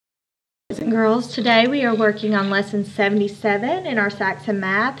Girls, today we are working on lesson 77 in our Saxon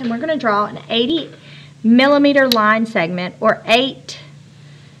math, and we're going to draw an 80 millimeter line segment, or 8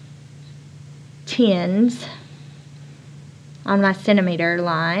 tens on my centimeter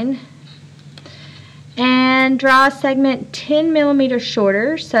line, and draw a segment 10 millimeters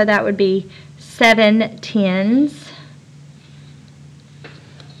shorter, so that would be 7 tens.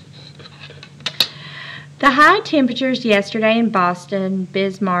 The high temperatures yesterday in Boston,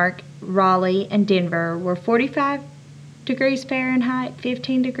 Bismarck, Raleigh, and Denver were 45 degrees Fahrenheit,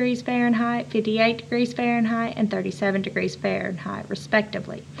 15 degrees Fahrenheit, 58 degrees Fahrenheit, and 37 degrees Fahrenheit,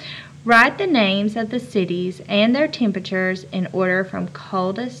 respectively. Write the names of the cities and their temperatures in order from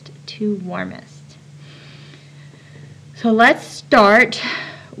coldest to warmest. So let's start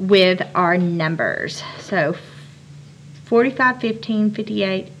with our numbers. So 45, 15,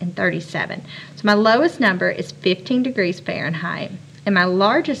 58, and 37. So my lowest number is 15 degrees Fahrenheit, and my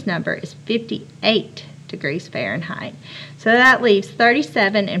largest number is 58 degrees Fahrenheit. So that leaves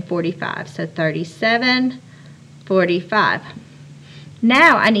 37 and 45. So 37, 45.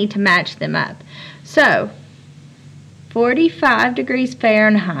 Now I need to match them up. So 45 degrees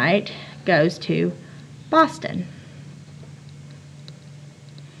Fahrenheit goes to Boston.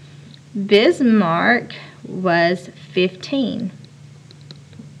 Bismarck was 15.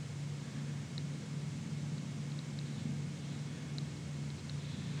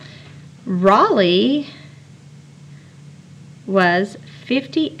 Raleigh was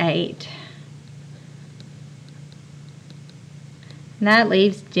 58. And that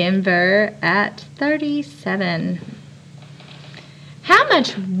leaves Denver at 37. How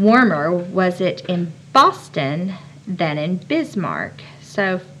much warmer was it in Boston than in Bismarck?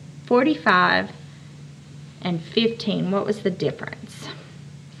 So 45 and 15, what was the difference?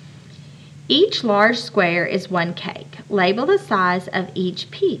 Each large square is one cake. Label the size of each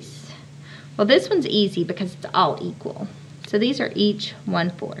piece. Well, this one's easy because it's all equal. So these are each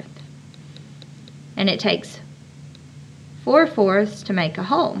 1/4. And it takes 4/4 to make a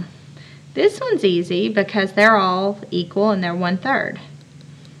whole. This one's easy because they're all equal and they're 1/3.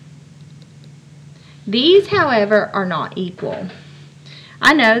 These, however, are not equal.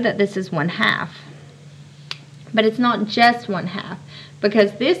 I know that this is 1/2. But it's not just 1/2,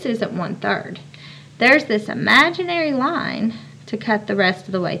 because this isn't 1/3. There's this imaginary line to cut the rest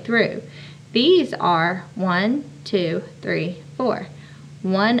of the way through. These are 1, 2, 3, 4.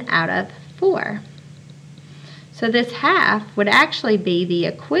 1 out of 4. So this half would actually be the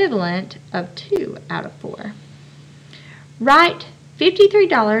equivalent of 2 out of 4. Write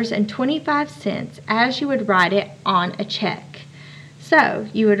 $53.25 as you would write it on a check. So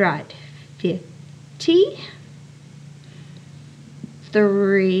you would write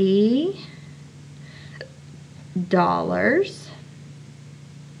 $53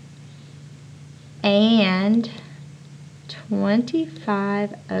 and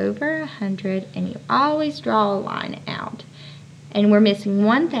 25 over 100, and you always draw a line out. And we're missing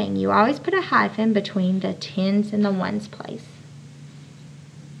one thing. You always put a hyphen between the tens and the ones place.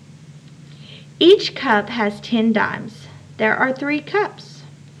 Each cup has 10 dimes. There are 3 cups.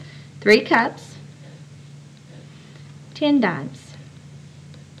 3 cups, 10 dimes.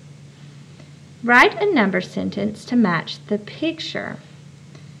 Write a number sentence to match the picture.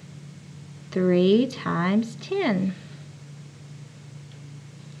 3 times 10.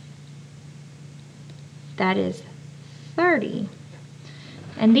 That is 30.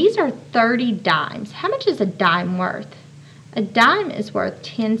 And these are 30 dimes. How much is a dime worth? A dime is worth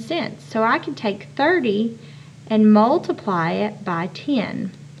 10 cents. So I can take 30 and multiply it by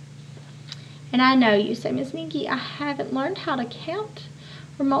 10. And I know you say, Ms. Nikki, I haven't learned how to count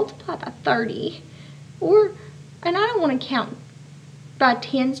or multiply by 30. And I don't want to count by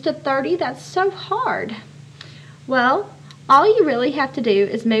 10s to 30. That's so hard. Well, all you really have to do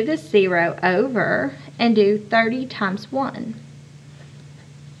is move this 0 over and do 30 times 1.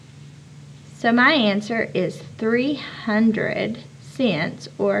 So my answer is 300 cents,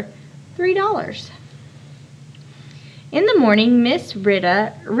 or $3. In the morning, Miss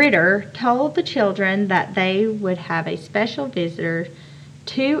Ritter told the children that they would have a special visitor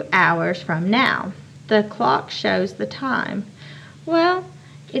 2 hours from now. The clock shows the time. Well,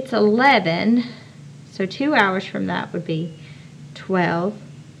 it's 11, so 2 hours from that would be 12,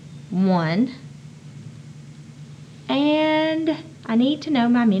 1. And I need to know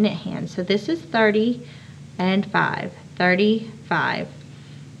my minute hand. So this is 30 and 5. 35.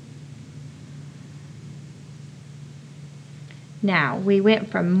 Now, we went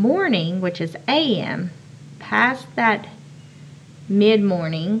from morning, which is a.m., past that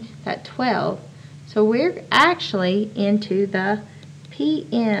mid-morning, that 12. So we're actually into the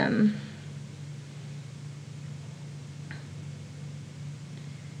p.m.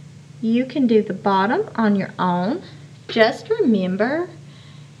 You can do the bottom on your own. Just remember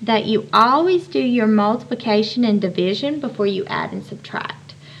that you always do your multiplication and division before you add and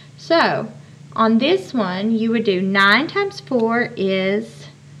subtract. So, on this one, you would do 9 times 4 is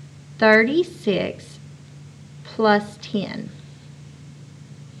 36 plus 10.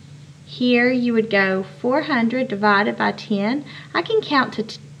 Here you would go 400 divided by 10. I can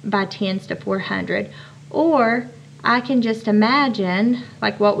count by 10s to 400, or I can just imagine,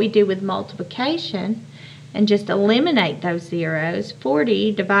 like what we do with multiplication, and just eliminate those zeros.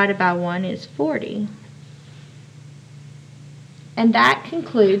 40 divided by 1 is 40. And that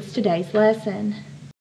concludes today's lesson.